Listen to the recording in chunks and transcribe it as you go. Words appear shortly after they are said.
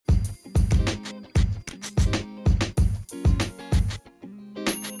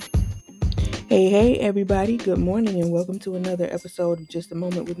Hey, everybody. Good morning, and welcome to another episode of Just a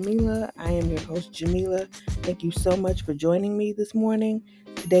Moment with Mila. I am your host, Jamila. Thank you so much for joining me this morning.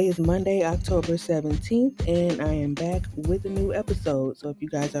 Today is Monday, October 17th, and I am back with a new episode. So if you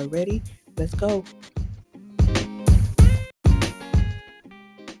guys are ready, let's go.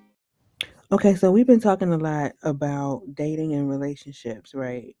 Okay, so we've been talking a lot about dating and relationships,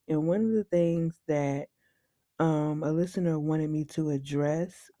 right? And one of the things that a listener wanted me to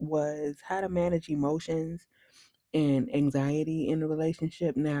address was how to manage emotions and anxiety in a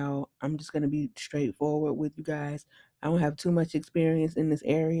relationship. Now, I'm just going to be straightforward with you guys. I don't have too much experience in this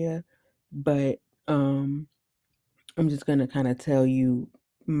area, but um I'm just going to kind of tell you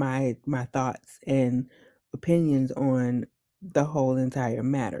my thoughts and opinions on the whole entire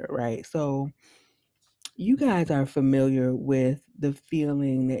matter, right? So, you guys are familiar with the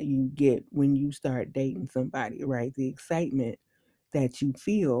feeling that you get when you start dating somebody, right? The excitement that you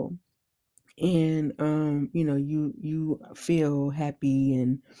feel, and you feel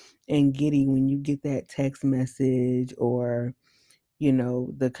happy and giddy when you get that text message, or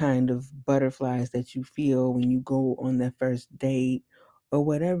the kind of butterflies that you feel when you go on that first date, or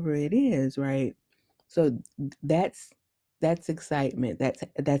whatever it is, right? So that's excitement,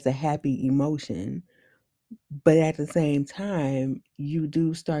 that's a happy emotion. But at the same time, you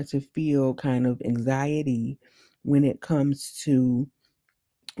do start to feel kind of anxiety when it comes to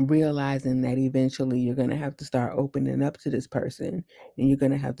realizing that eventually you're going to have to start opening up to this person, and you're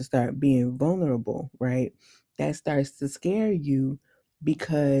going to have to start being vulnerable, right? That starts to scare you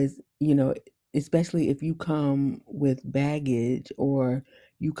because, especially if you come with baggage, or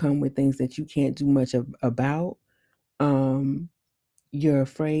you come with things that you can't do much about, um, you're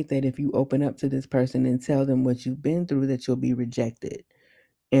afraid that if you open up to this person and tell them what you've been through, that you'll be rejected.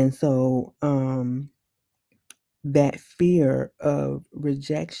 And so, that fear of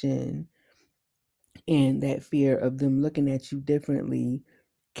rejection and that fear of them looking at you differently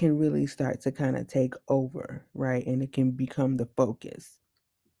can really start to kind of take over, right? And it can become the focus,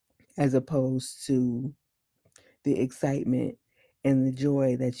 as opposed to the excitement and the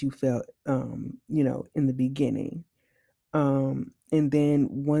joy that you felt, in the beginning. And then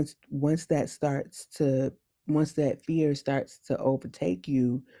once that fear starts to overtake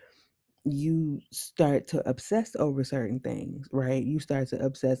you, you start to obsess over certain things, right? You start to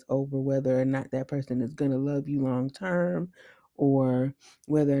obsess over whether or not that person is going to love you long term, or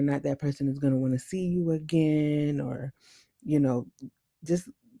whether or not that person is going to want to see you again, or, you know, just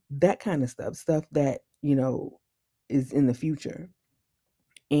that kind of stuff that, is in the future.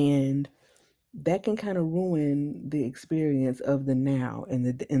 And that can kind of ruin the experience of the now, and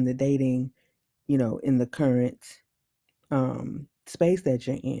the dating, in the current space that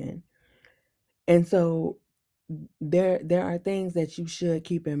you're in. And so there are things that you should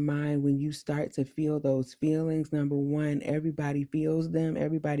keep in mind when you start to feel those feelings. Number one, everybody feels them.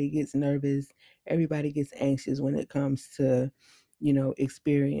 Everybody gets nervous. Everybody gets anxious when it comes to,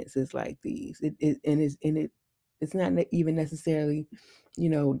 experiences like these. It's not even necessarily,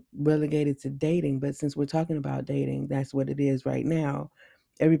 relegated to dating, but since we're talking about dating, that's what it is right now.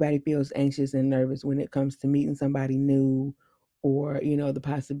 Everybody feels anxious and nervous when it comes to meeting somebody new, or, the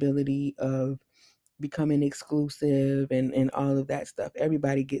possibility of becoming exclusive, and all of that stuff.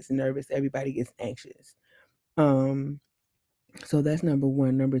 Everybody gets nervous, everybody gets anxious. Um, so that's number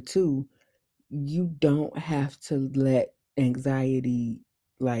one. Number two, you don't have to let anxiety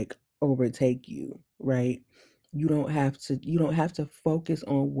like overtake you, right? You don't have to focus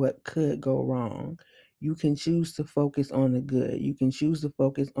on what could go wrong. You can choose to focus on the good. You can choose to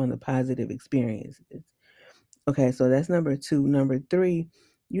focus on the positive experiences. Okay, so that's number two. Number three,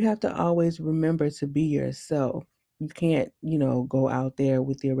 you have to always remember to be yourself. You can't, go out there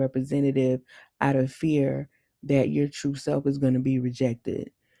with your representative out of fear that your true self is going to be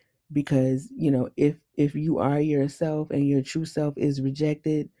rejected. Because, if you are yourself and your true self is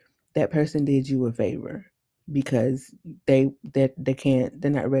rejected, that person did you a favor, because they're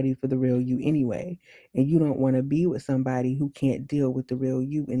not ready for the real you anyway. And you don't want to be with somebody who can't deal with the real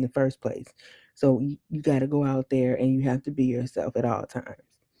you in the first place. So you got to go out there, and you have to be yourself at all times.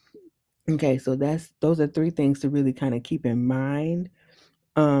 Okay, so those are three things to really kind of keep in mind,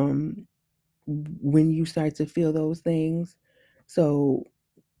 um when you start to feel those things. So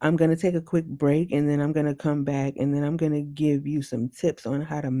I'm going to take a quick break, and then I'm going to come back, and then I'm going to give you some tips on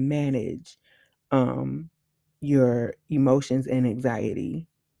how to manage um, your emotions and anxiety.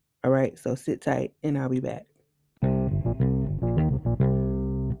 All right, so sit tight, and I'll be back.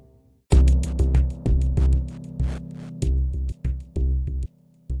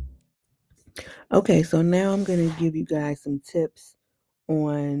 Okay, so now I'm going to give you guys some tips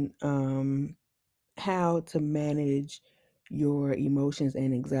on how to manage your emotions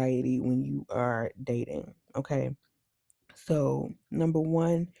and anxiety when you are dating. Okay. So, number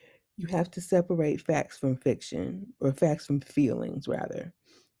one, you have to separate facts from fiction, or facts from feelings, rather.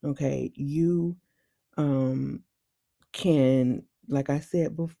 Okay. You um, can, like I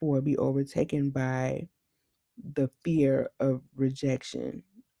said before, be overtaken by the fear of rejection,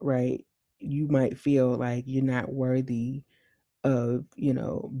 right? You might feel like you're not worthy of,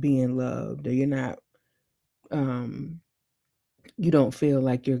 being loved, or um, you don't feel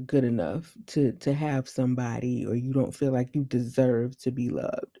like you're good enough to have somebody, or you don't feel like you deserve to be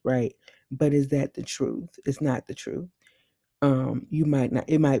loved, right? But is that the truth? It's not the truth. You might not,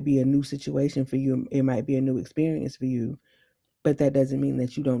 it might be a new situation for you, it might be a new experience for you, but that doesn't mean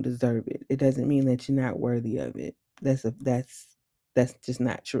that you don't deserve it. It doesn't mean that you're not worthy of it. That's just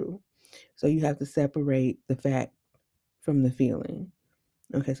not true. So you have to separate the fact from the feeling.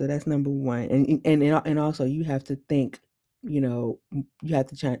 Okay, so that's number one, and also you have to think, you have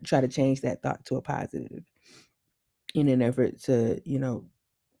to try to change that thought to a positive, in an effort to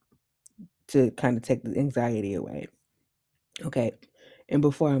kind of take the anxiety away. Okay, and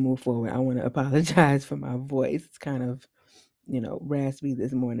before I move forward, I want to apologize for my voice. It's kind of, raspy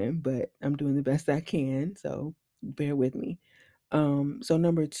this morning, but I'm doing the best I can, so bear with me. So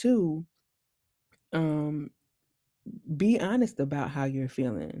number two, um, be honest about how you're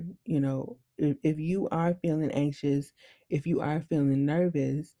feeling. If you are feeling anxious, if you are feeling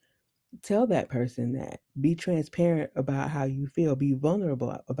nervous, tell that person that. Be transparent about how you feel. Be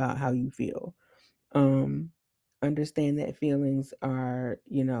vulnerable about how you feel. Um, Understand that feelings are,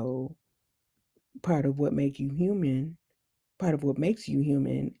 part of what make you human, part of what makes you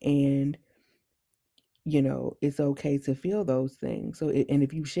human, and it's okay to feel those things. And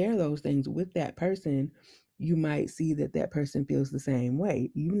if you share those things with that person, you might see that that person feels the same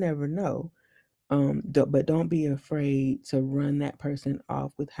way. You never know. But don't be afraid to run that person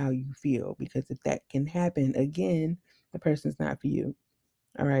off with how you feel, because if that can happen again, the person's not for you.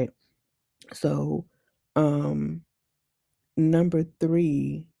 All right. So, um, number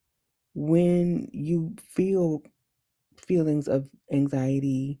three, when you feel feelings of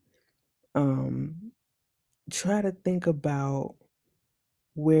anxiety, um, try to think about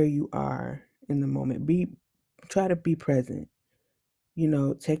where you are in the moment. Try to be present.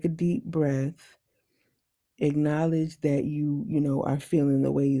 Take a deep breath, acknowledge that you are feeling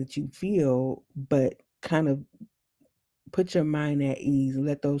the way that you feel, but kind of put your mind at ease and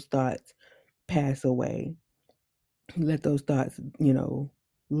let those thoughts pass away. Let those thoughts,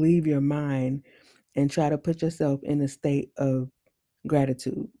 leave your mind, and try to put yourself in a state of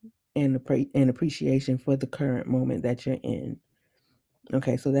gratitude and appreciation for the current moment that you're in.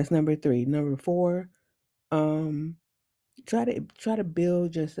 Okay, so that's number three. Number four, um, try to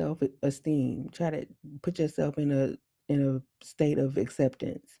build your self esteem. Try to put yourself in a state of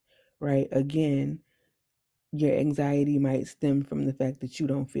acceptance, right? Again, your anxiety might stem from the fact that you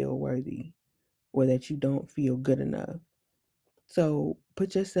don't feel worthy, or that you don't feel good enough. So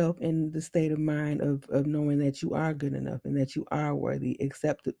put yourself in the state of mind of knowing that you are good enough and that you are worthy.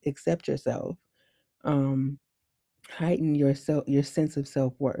 Accept yourself. Um, Heighten your sense of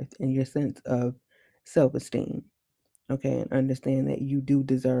self-worth and your sense of self-esteem. Okay, and understand that you do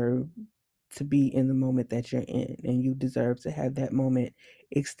deserve to be in the moment that you're in, and you deserve to have that moment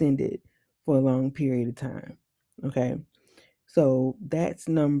extended for a long period of time. Okay, so that's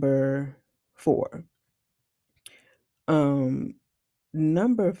number four. Um,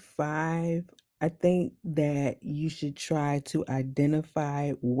 Number five, I think that you should try to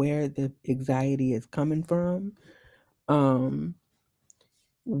identify where the anxiety is coming from. Um,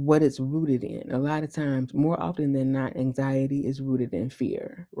 what it's rooted in. A lot of times, more often than not, anxiety is rooted in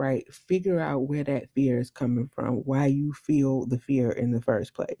fear, right? Figure out where that fear is coming from, why you feel the fear in the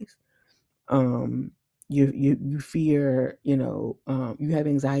first place. Um, you fear, you have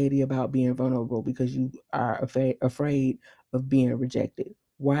anxiety about being vulnerable because you are afraid of being rejected.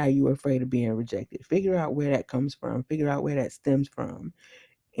 Why are you afraid of being rejected? Figure out where that comes from. Figure out where that stems from.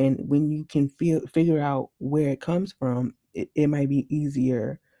 And when you can figure out where it comes from, it might be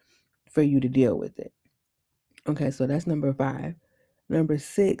easier for you to deal with it. Okay, so that's number five. Number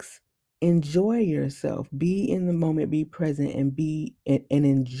six, enjoy yourself. Be in the moment, be present, and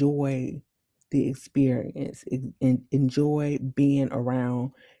enjoy the experience. Enjoy being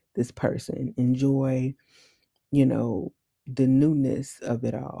around this person. Enjoy, the newness of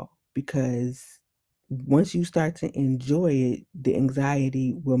it all. Because once you start to enjoy it, the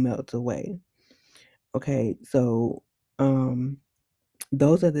anxiety will melt away. Okay, so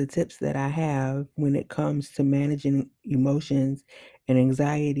those are the tips that I have when it comes to managing emotions and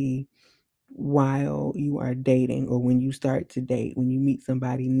anxiety while you are dating, or when you start to date, when you meet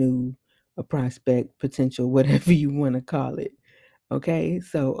somebody new, a prospect, potential, whatever you want to call it. Okay,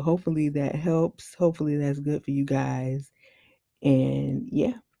 so hopefully that helps. Hopefully that's good for you guys. And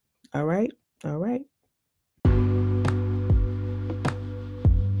yeah, all right, all right.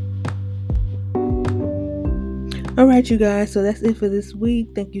 All right, you guys. So that's it for this week.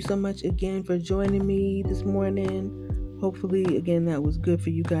 Thank you so much again for joining me this morning. Hopefully, again, that was good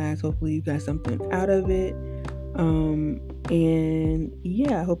for you guys. Hopefully, you got something out of it. And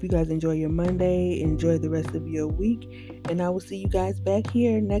yeah, I hope you guys enjoy your Monday. Enjoy the rest of your week. And I will see you guys back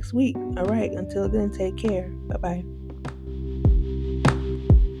here next week. All right. Until then, take care. Bye bye.